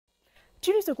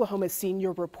2 News Oklahoma's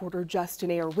senior reporter Justin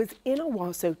Ayer was in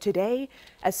Owasso today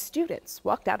as students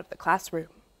walked out of the classroom.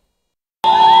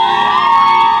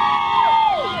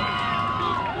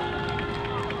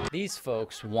 These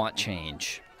folks want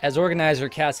change. As organizer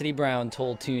Cassidy Brown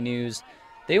told 2 News,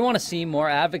 they want to see more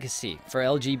advocacy for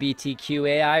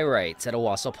LGBTQAI rights at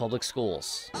Owasso Public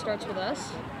Schools. It starts with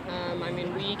us.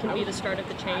 We can be the start of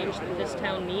the change that this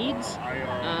town needs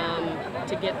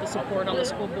to get the support on the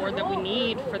school board that we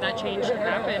need for that change to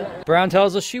happen. Brown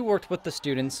tells us she worked with the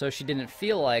students so she didn't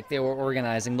feel like they were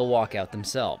organizing the walkout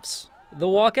themselves. The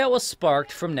walkout was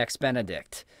sparked from Nex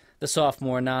Benedict, the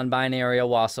sophomore non-binary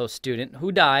Owasso student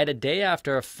who died a day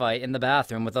after a fight in the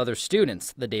bathroom with other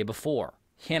students the day before.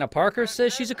 Hannah Parker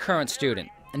says she's a current student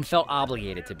and felt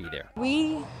obligated to be there.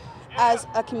 We, as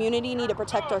a community, need to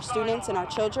protect our students and our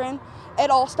children.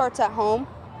 It all starts at home.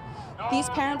 These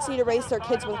parents need to raise their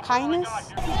kids with kindness.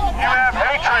 You have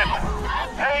hatred!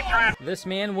 Hatred! This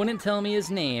man wouldn't tell me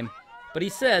his name, but he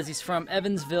says he's from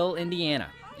Evansville, Indiana,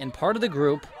 and part of the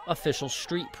group, Official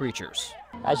Street Preachers.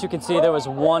 As you can see, there was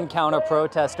one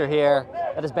counter-protester here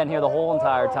that has been here the whole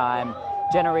entire time,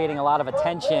 generating a lot of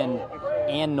attention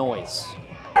and noise.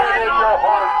 Hatred in your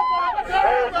heart!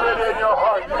 Hatred in your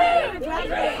heart!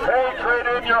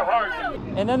 Hatred in your heart!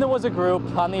 And then there was a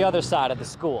group on the other side of the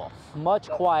school, much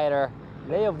quieter.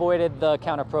 They avoided the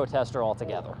counter-protester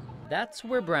altogether. That's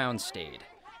where Brown stayed.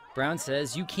 Brown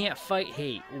says you can't fight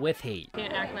hate with hate.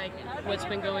 Can't act like what's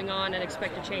been going on and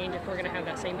expect to change if we're going to have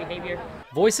that same behavior.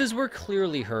 Voices were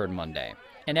clearly heard Monday,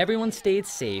 and everyone stayed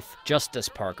safe, just as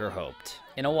Parker hoped.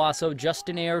 In Owasso,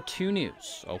 Justin Ayer, 2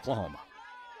 News, Oklahoma.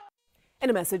 In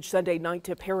a message Sunday night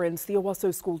to parents, the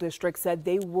Owasso School District said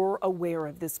they were aware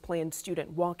of this planned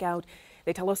student walkout.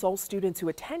 They tell us all students who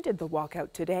attended the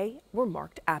walkout today were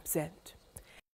marked absent.